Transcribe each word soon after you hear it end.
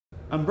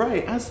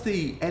Ray, as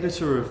the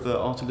editor of the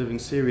Art of Living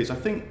series, I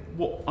think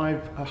I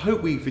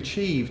hope we've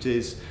achieved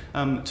is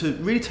to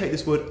really take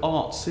this word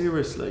art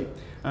seriously.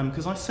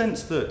 Because I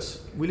sense that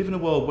we live in a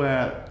world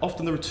where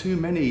often there are too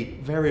many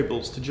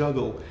variables to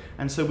juggle,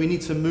 and so we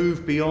need to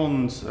move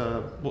beyond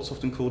what's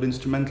often called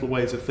instrumental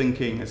ways of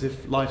thinking, as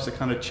if life's a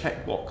kind of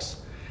checkbox,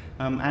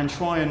 and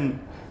try and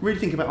really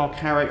think about our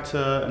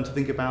character and to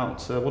think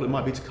about what it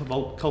might be to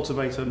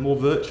cultivate a more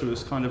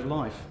virtuous kind of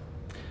life.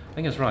 I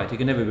think that's right. It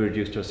can never be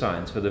reduced to a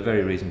science for the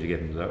very reason you're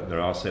given.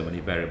 There are so many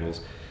variables,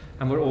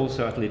 and we're all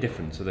so utterly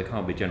different, so there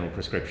can't be general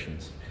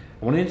prescriptions.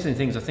 And one of the interesting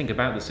things I think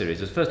about the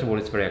series is, first of all,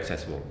 it's very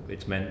accessible.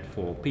 It's meant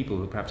for people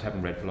who perhaps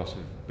haven't read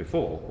philosophy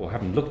before or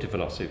haven't looked at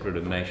philosophy for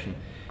illumination.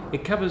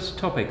 It covers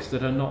topics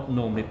that are not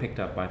normally picked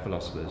up by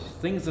philosophers,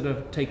 things that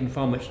are taken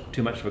far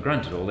too much for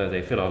granted, although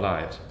they fill our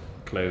lives: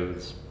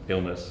 clothes,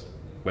 illness,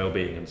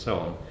 well-being, and so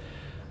on.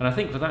 And I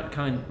think for that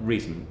kind of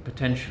reason,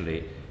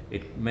 potentially,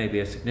 it may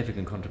be a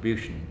significant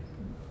contribution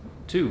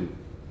to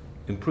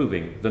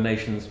improving the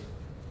nation's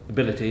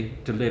ability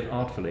to live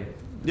artfully.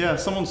 Yeah,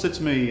 someone said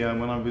to me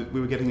when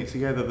we were getting it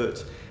together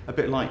that a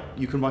bit like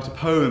you can write a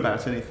poem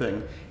about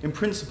anything, in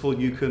principle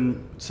you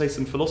can say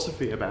some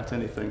philosophy about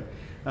anything.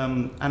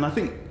 And I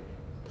think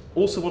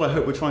also what I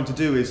hope we're trying to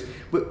do is,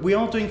 we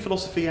are doing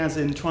philosophy as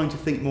in trying to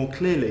think more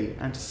clearly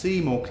and to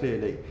see more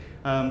clearly,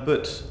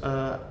 but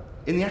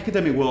in the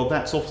academic world,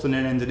 that's often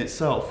an end in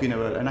itself. You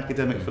know, an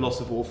academic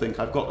philosopher will think,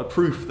 I've got a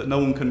proof that no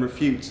one can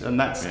refute, and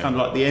that's kind of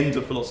like the end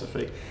of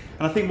philosophy.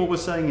 And I think what we're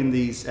saying in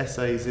these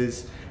essays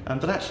is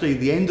that actually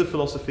the end of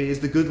philosophy is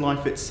the good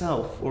life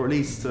itself, or at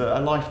least a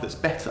life that's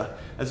better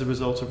as a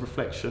result of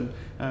reflection.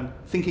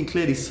 Thinking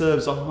clearly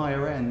serves a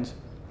higher end.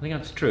 I think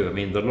that's true. I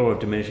mean, the law of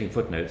diminishing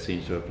footnotes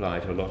seems to apply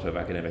to a lot of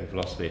academic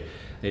philosophy.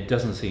 It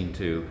doesn't seem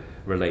to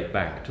relate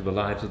back to the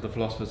lives of the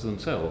philosophers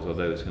themselves or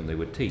those whom they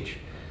would teach.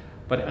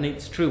 And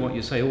it's true what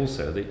you say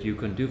also, that you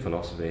can do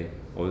philosophy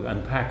or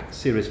unpack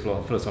serious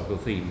philosophical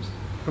themes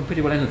from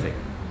pretty well anything.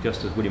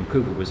 Just as William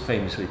Cowper was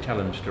famously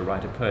challenged to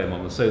write a poem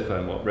on the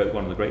sofa and wrote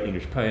one of the great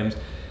English poems,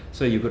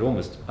 so you could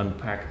almost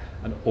unpack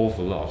an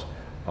awful lot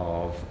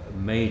of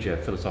major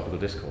philosophical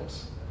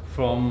discourse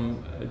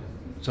from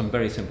some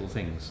very simple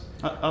things.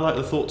 I like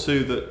the thought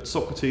too that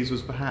Socrates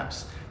was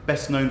perhaps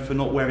best known for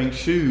not wearing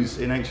shoes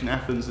in ancient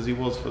Athens as he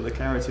was for the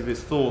clarity of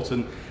his thought.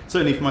 And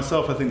certainly for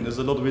myself, I think there's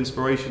a lot of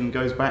inspiration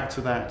goes back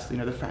to that. You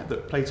know, the fact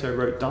that Plato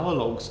wrote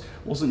dialogues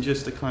wasn't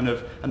just a kind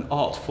of an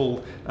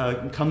artful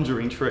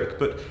conjuring trick,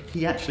 but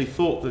he actually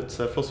thought that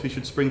philosophy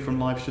should spring from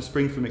life, should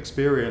spring from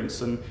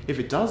experience. And if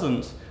it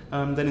doesn't,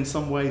 then in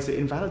some ways it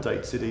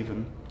invalidates it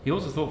even. He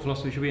also thought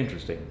philosophy should be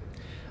interesting,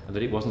 and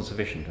that it wasn't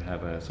sufficient to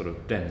have a sort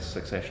of dense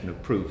succession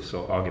of proofs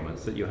or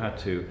arguments, that you had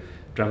to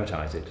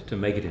dramatize it, to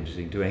make it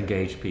interesting, to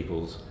engage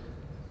people's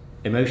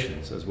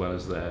emotions as well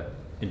as their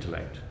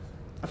intellect.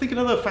 I think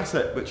another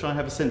facet which I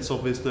have a sense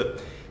of is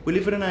that we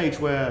live in an age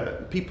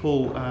where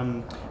people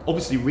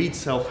obviously read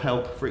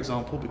self-help, for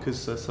example, because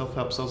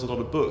self-help sells a lot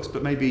of books,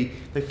 but maybe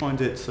they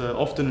find it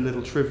often a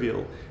little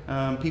trivial.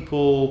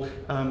 People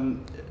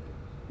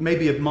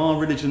maybe admire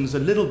religions a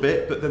little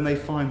bit, but then they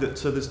find that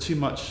there's too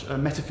much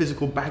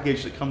metaphysical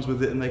baggage that comes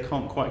with it and they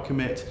can't quite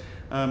commit.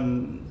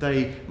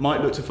 They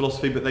might look to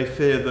philosophy, but they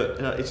fear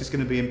that it's just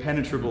going to be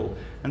impenetrable.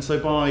 And so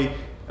by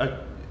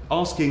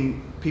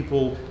asking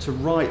people to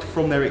write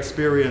from their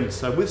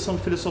experience with some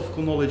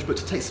philosophical knowledge, but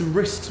to take some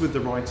risks with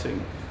the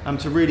writing,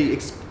 to really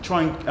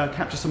try and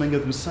capture something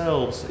of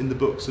themselves in the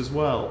books as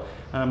well,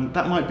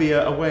 that might be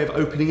a way of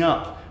opening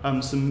up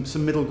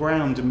some middle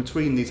ground in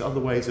between these other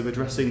ways of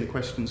addressing the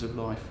questions of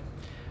life.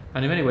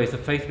 And in many ways, the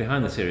faith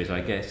behind the series,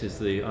 I guess, is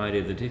the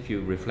idea that if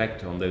you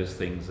reflect on those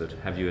things that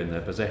have you in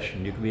their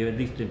possession, you can be at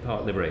least in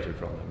part liberated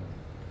from them.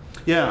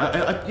 Yeah,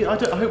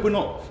 I hope we're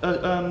not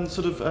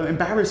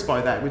embarrassed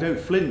by that. We don't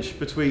flinch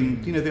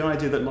between, you know, the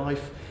idea that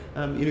life,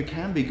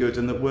 can be good,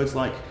 and that words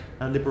like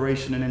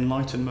liberation and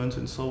enlightenment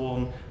and so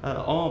on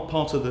are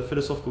part of the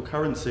philosophical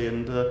currency,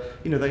 and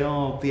they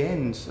are the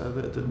end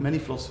that many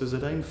philosophers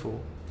had aimed for.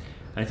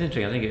 And it's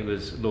interesting, I think it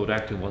was Lord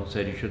Acton once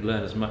said you should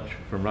learn as much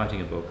from writing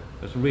a book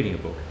as from reading a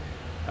book.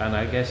 And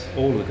I guess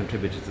all the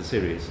contributors to the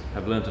series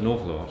have learnt an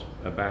awful lot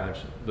about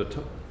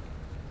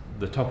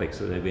the topics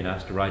that they've been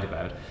asked to write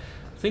about,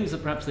 things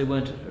that perhaps they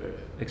weren't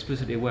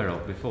explicitly aware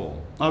of before.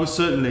 I was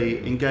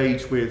certainly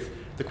engaged with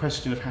the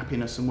question of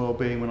happiness and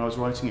well-being when I was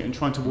writing it and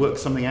trying to work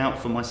something out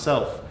for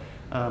myself,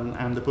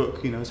 and the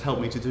book has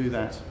helped me to do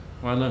that.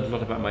 Well, I learned a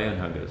lot about my own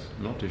hungers.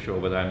 I'm not too sure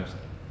whether I'm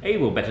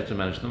able better to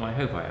manage them. I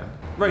hope I am.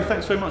 Ray,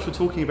 thanks very much for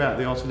talking about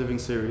the Art of Living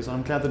series.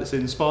 I'm glad that it's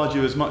inspired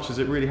you as much as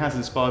it really has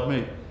inspired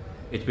me.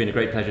 It's been a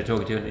great pleasure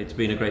talking to you, and it's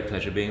been a great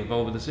pleasure being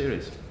involved with the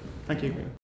series. Thank you.